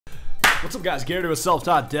What's up, guys? Gary with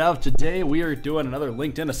Selftaughtdev. Today we are doing another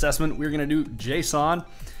LinkedIn assessment. We're going to do JSON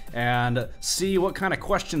and see what kind of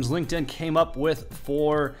questions LinkedIn came up with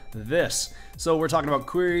for this. So we're talking about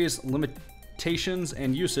queries, limitations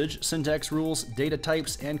and usage, syntax rules, data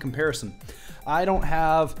types, and comparison. I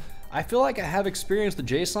feel like I have experience with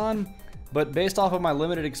JSON, but based off of my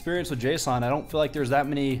limited experience with JSON, I don't feel like there's that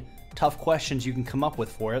many tough questions you can come up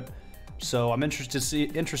with for it. So I'm interested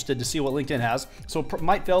to see what LinkedIn has. So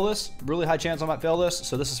might fail this, really high chance I might fail this.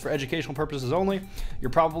 So this is for educational purposes only.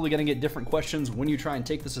 You're probably gonna get different questions when you try and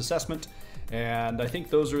take this assessment. And I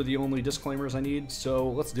think those are the only disclaimers I need. So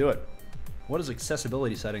let's do it. What is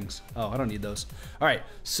accessibility settings? Oh, I don't need those. All right,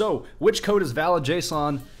 so which code is valid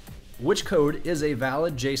JSON? Which code is a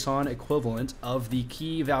valid JSON equivalent of the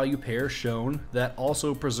key value pair shown that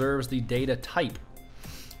also preserves the data type?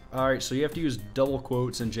 All right, so you have to use double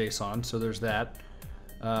quotes in JSON, so there's that,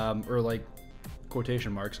 or like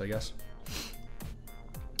quotation marks, I guess.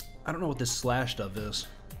 I don't know what this slash stuff is.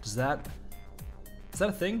 Is that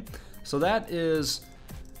a thing? So that is,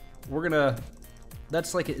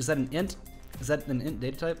 that's like, is that an int? Is that an int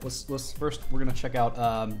data type? Let's first, we're gonna check out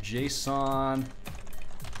JSON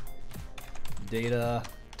data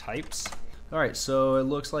types. All right, so it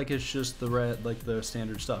looks like it's just the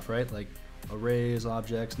standard stuff, right? Like arrays,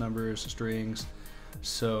 objects, numbers, strings.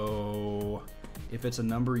 So if it's a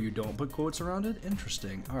number, you don't put quotes around it.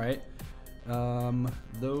 Interesting. All right.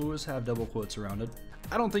 Those have double quotes around it.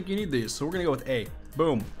 I don't think you need these, so we're gonna go with A.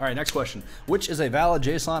 Boom. All right, next question. Which is a valid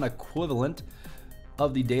JSON equivalent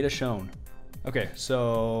of the data shown? Okay,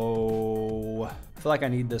 so I feel like I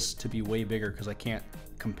need this to be way bigger because I can't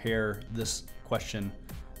compare this question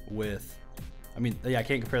with, I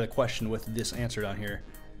can't compare the question with this answer down here.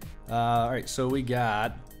 All right, so we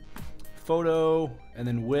got photo and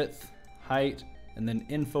then width, height, and then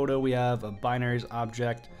in photo we have a binaries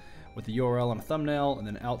object with the URL and a thumbnail, and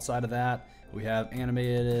then outside of that we have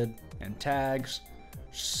animated and tags.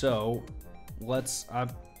 So I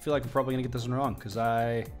feel like I'm probably gonna get this one wrong because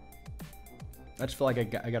I just feel like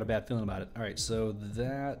I got a bad feeling about it. All right, so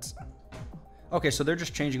okay, so they're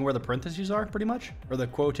just changing where the parentheses are pretty much, or the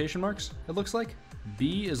quotation marks, it looks like.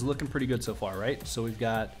 B is looking pretty good so far, right? So we've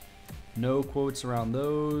got no quotes around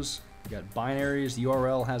those. We got binaries. The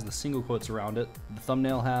URL has the single quotes around it. The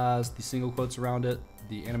thumbnail has the single quotes around it.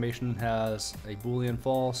 The animation has a Boolean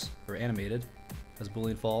false, or animated has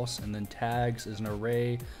Boolean false. And then tags is an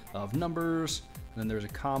array of numbers. And then there's a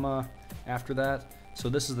comma after that. So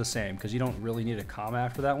this is the same because you don't really need a comma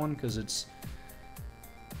after that one because it's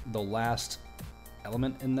the last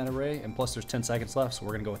element in that array. And plus there's 10 seconds left, so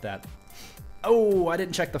we're gonna go with that. Oh, I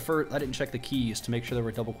didn't check the keys to make sure there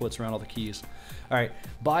were double quotes around all the keys. All right,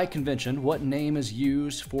 by convention, what name is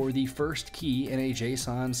used for the first key in a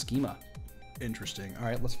JSON schema? Interesting. All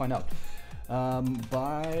right, let's find out.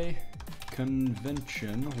 By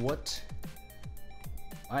convention,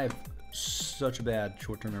 I have such a bad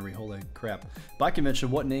short-term memory, holy crap. By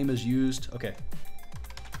convention, what name is used, okay,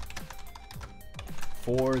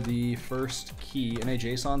 for the first key in a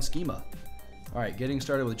JSON schema? All right, getting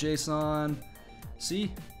started with JSON.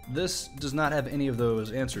 See, this does not have any of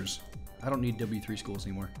those answers. I don't need W3 schools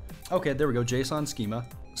anymore. Okay, there we go, JSON schema.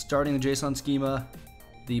 Starting the JSON schema,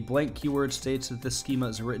 the blank keyword states that this schema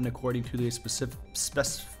is written according to the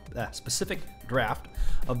specific draft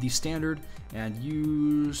of the standard and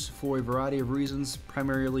used for a variety of reasons,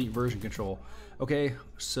 primarily version control. Okay,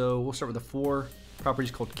 so we'll start with the 4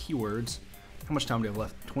 properties called keywords. How much time do we have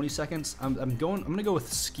left? 20 seconds? I'm gonna go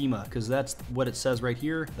with schema because that's what it says right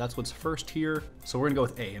here. That's what's first here. So we're gonna go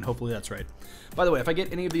with A and hopefully that's right. By the way, if I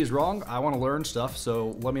get any of these wrong, I wanna learn stuff.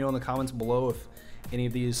 So let me know in the comments below if any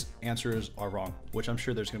of these answers are wrong, which I'm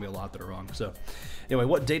sure there's gonna be a lot that are wrong. So anyway,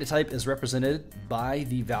 what data type is represented by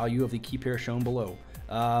the value of the key pair shown below?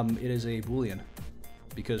 It is a Boolean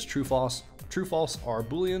because true, false are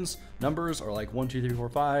Booleans. Numbers are like 1, 2, 3, 4,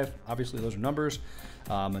 5. Obviously those are numbers.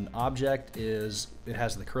 An object it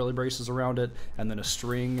has the curly braces around it, and then a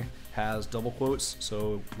string has double quotes.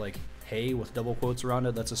 So like hey with double quotes around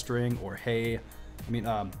it, that's a string, or hey,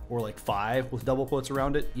 or like 5 with double quotes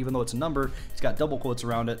around it. Even though it's a number, it's got double quotes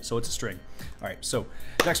around it, so it's a string. All right, so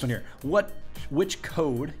next one here. Which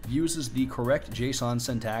code uses the correct JSON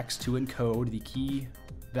syntax to encode the key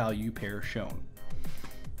value pair shown?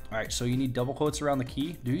 All right, so you need double quotes around the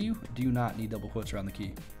key. Do you? Do you not need double quotes around the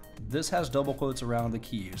key? This has double quotes around the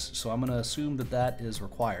keys, so I'm gonna assume that that is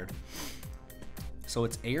required. So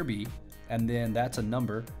it's A or B, and then that's a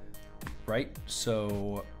number, right?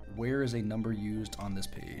 So where is a number used on this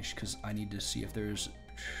page? Because I need to see if there's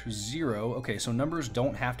 0. Okay, so numbers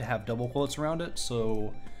don't have to have double quotes around it,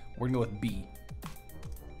 so we're gonna go with B.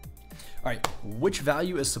 All right, which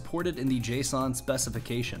value is supported in the JSON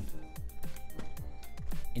specification?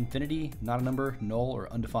 Infinity, not a number, null, or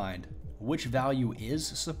undefined. Which value is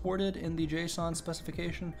supported in the JSON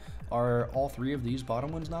specification? Are all three of these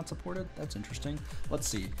bottom ones not supported? That's interesting. Let's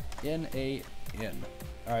see. NaN.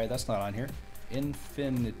 All right, that's not on here.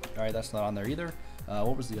 Infinite. All right, that's not on there either.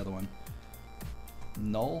 What was the other one?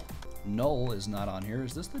 Null. Null is not on here.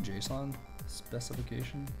 Is this the JSON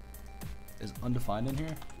specification? Is undefined in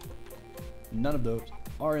here? None of those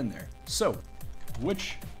are in there. So,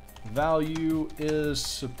 which value is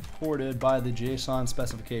supported by the JSON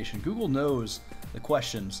specification? Google knows the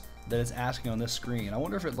questions that it's asking on this screen. I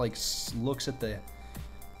wonder if it like looks at the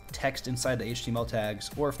text inside the HTML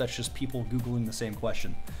tags, or if that's just people Googling the same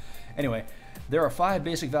question. Anyway, there are 5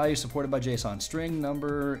 basic values supported by JSON. String,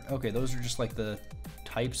 number, okay, those are just like the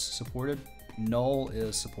types supported. Null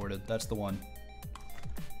is supported, that's the one.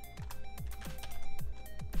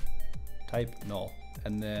 Type null.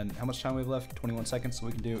 And then how much time we have left? 21 seconds, so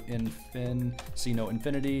we can do infinity,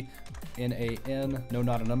 NaN, no,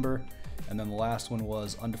 not a number. And then the last one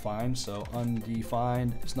was undefined, so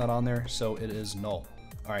undefined, it's not on there, so it is null.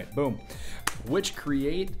 All right, boom. Which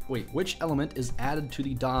element is added to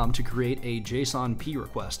the DOM to create a JSON P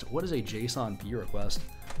request? What is a JSON P request?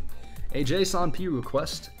 A JSON P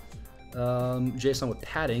request, JSON with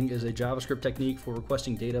padding, is a JavaScript technique for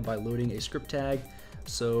requesting data by loading a script tag.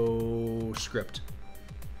 So script,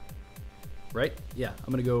 right? Yeah, I'm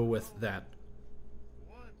gonna go with that.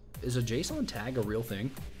 Is a JSON tag a real thing?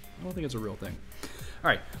 I don't think it's a real thing. All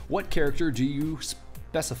right, what character do you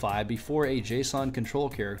specify before a JSON control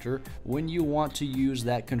character when you want to use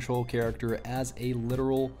that control character as a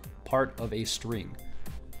literal part of a string?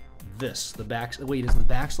 This, wait, is the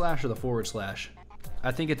backslash or the forward slash?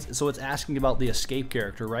 I think it's asking about the escape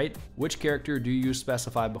character, right? Which character do you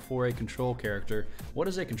specify before a control character? What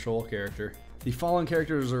is a control character? The following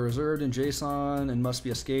characters are reserved in JSON and must be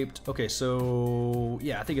escaped. Okay, so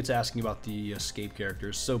yeah, I think it's asking about the escape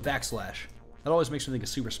characters. So backslash. That always makes me think of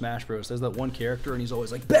Super Smash Bros. There's that one character and he's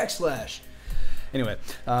always like backslash. Anyway,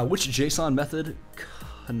 which JSON method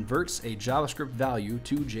converts a JavaScript value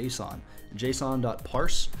to JSON?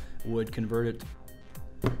 JSON.parse would convert it.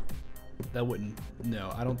 That wouldn't,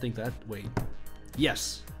 no, I don't think that, wait.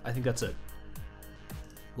 Yes, I think that's it.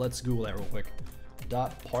 Let's Google that real quick.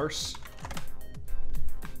 .parse.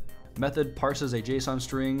 Method parses a JSON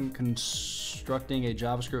string constructing a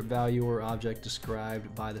JavaScript value or object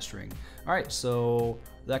described by the string. All right, so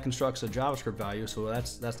that constructs a JavaScript value, so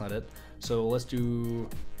that's not it. So let's do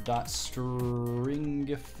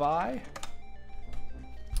 .stringify.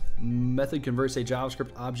 Method converts a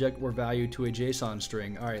JavaScript object or value to a JSON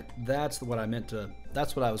string. All right, that's what I meant to,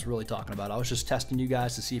 that's what I was really talking about. I was just testing you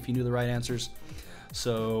guys to see if you knew the right answers.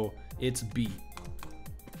 So it's B.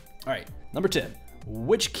 All right, number 10.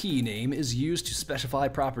 Which key name is used to specify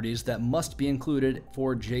properties that must be included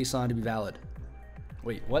for JSON to be valid?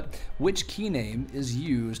 Wait, what? Which key name is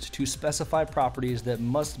used to specify properties that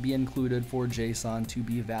must be included for JSON to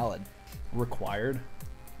be valid? Required,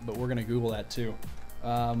 but we're gonna Google that too.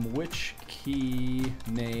 Which key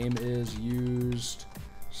name is used,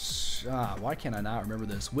 why can't I not remember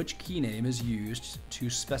this? Which key name is used to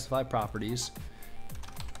specify properties?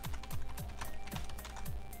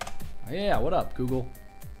 Yeah, what up, Google?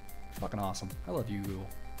 Fucking awesome. I love you, Google.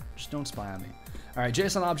 Just don't spy on me. All right,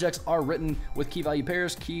 JSON objects are written with key value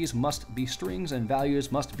pairs. Keys must be strings and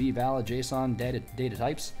values must be valid JSON data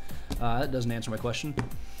types. That doesn't answer my question.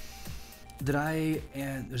 Is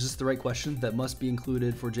this the right question? That must be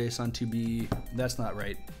included for JSON to be, that's not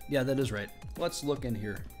right. Yeah, that is right. Let's look in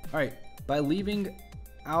here. All right, by leaving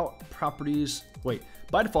out properties,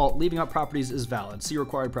 by default, leaving out properties is valid. See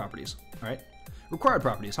required properties, all right? Required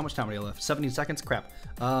properties, how much time do you left? 17 seconds, crap.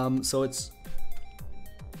 So it's,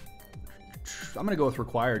 I'm gonna go with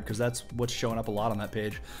required because that's what's showing up a lot on that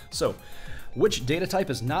page. So, which data type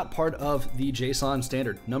is not part of the JSON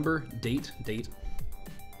standard? Number, date.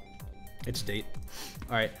 It's date.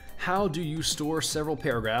 All right, how do you store several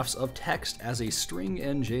paragraphs of text as a string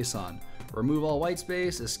in JSON? Remove all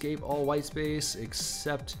whitespace, escape all whitespace,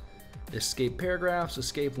 except escape paragraphs,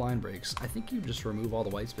 escape line breaks. I think you just remove all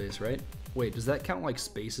the whitespace, right? Wait, does that count like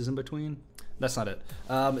spaces in between? That's not it.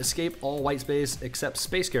 Escape all whitespace except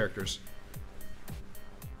space characters.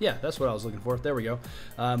 Yeah, that's what I was looking for. There we go.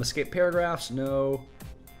 Escape paragraphs, no.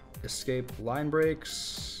 Escape line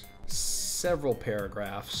breaks, several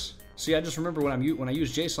paragraphs. See, I just remember when I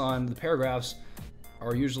use JSON, the paragraphs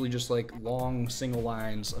are usually just like long single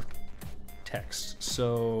lines of text.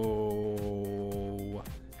 So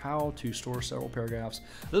How to store several paragraphs.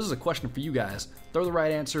 This is a question for you guys. Throw the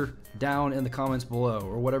right answer down in the comments below,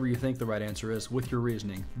 or whatever you think the right answer is with your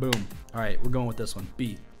reasoning. Boom. All right, we're going with this one.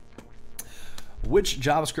 B. Which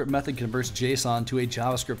JavaScript method converts JSON to a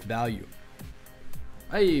JavaScript value?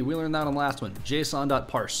 Hey, we learned that on the last one.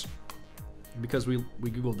 JSON.parse. Because we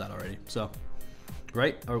Googled that already. So,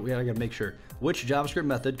 right? Or we gotta make sure. Which JavaScript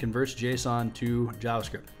method converts JSON to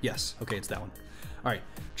JavaScript? Yes. Okay, it's that one. All right,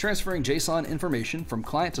 transferring JSON information from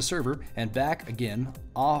client to server and back again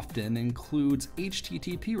often includes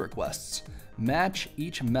HTTP requests. Match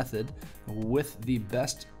each method with the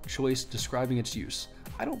best choice describing its use.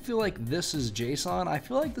 I don't feel like this is JSON. I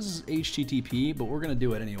feel like this is HTTP, but we're gonna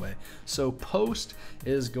do it anyway. So post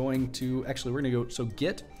is going to, actually we're gonna go, so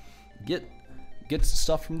get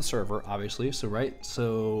stuff from the server, obviously. So right,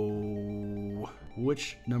 so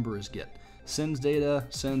which number is get? Sends data,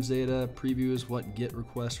 previews what get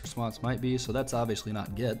request response might be. So that's obviously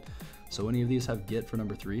not get. So any of these have get for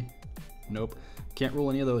number 3? Nope. Can't rule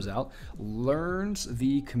any of those out. Learns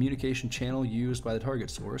the communication channel used by the target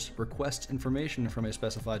source. Requests information from a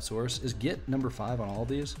specified source. Is get number 5 on all of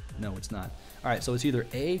these? No, it's not. All right, so it's either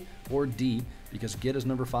A or D because get is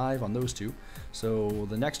number 5 on those two. So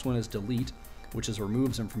the next one is delete, which is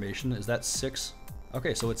removes information. Is that 6?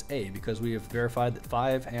 Okay, so it's A because we have verified that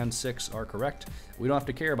 5 and 6 are correct. We don't have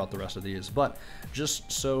to care about the rest of these, but just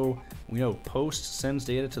so we know, post sends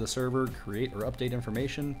data to the server, create or update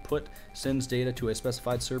information. Put sends data to a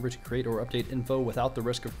specified server to create or update info without the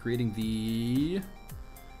risk of creating the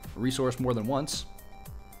resource more than once.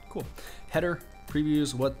 Cool. Header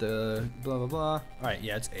previews what the blah blah blah. All right,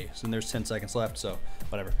 yeah, it's A. So there's 10 seconds left, so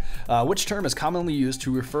whatever. Which term is commonly used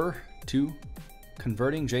to refer to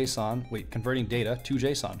converting data to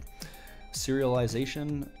JSON?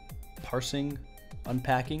 Serialization, parsing,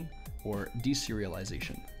 unpacking, or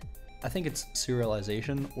deserialization? I think it's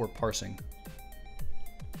serialization or parsing.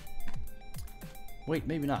 Wait,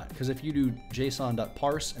 maybe not, because if you do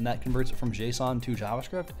JSON.parse and that converts it from JSON to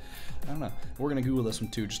JavaScript, I don't know. We're gonna Google this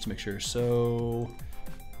one too just to make sure. So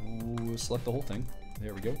we'll select the whole thing.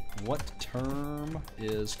 There we go. What term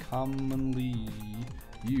is commonly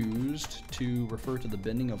used to refer to the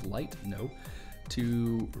bending of light? No.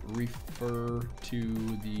 To refer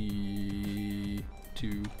to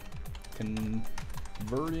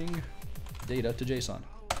converting data to JSON.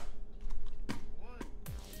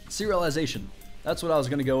 Serialization. That's what I was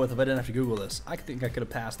gonna go with if I didn't have to Google this. I think I could have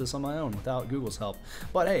passed this on my own without Google's help.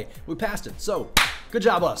 But hey, we passed it. So good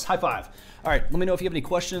job, us. High five. All right, let me know if you have any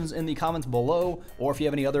questions in the comments below, or if you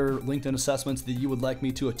have any other LinkedIn assessments that you would like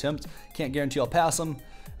me to attempt. Can't guarantee I'll pass them.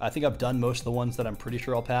 I think I've done most of the ones that I'm pretty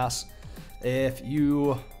sure I'll pass. If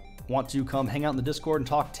you want to come hang out in the Discord and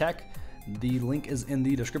talk tech, the link is in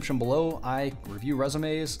the description below. I review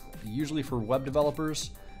resumes, usually for web developers.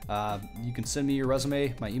 You can send me your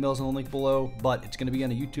resume. My email's in the link below, but it's gonna be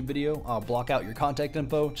on a YouTube video. I'll block out your contact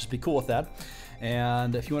info. Just be cool with that.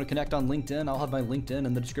 And if you want to connect on LinkedIn, I'll have my LinkedIn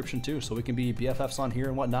in the description too, so we can be BFFs on here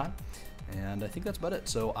and whatnot. And I think that's about it.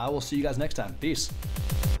 So I will see you guys next time. Peace.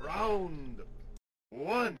 Round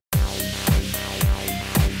 1.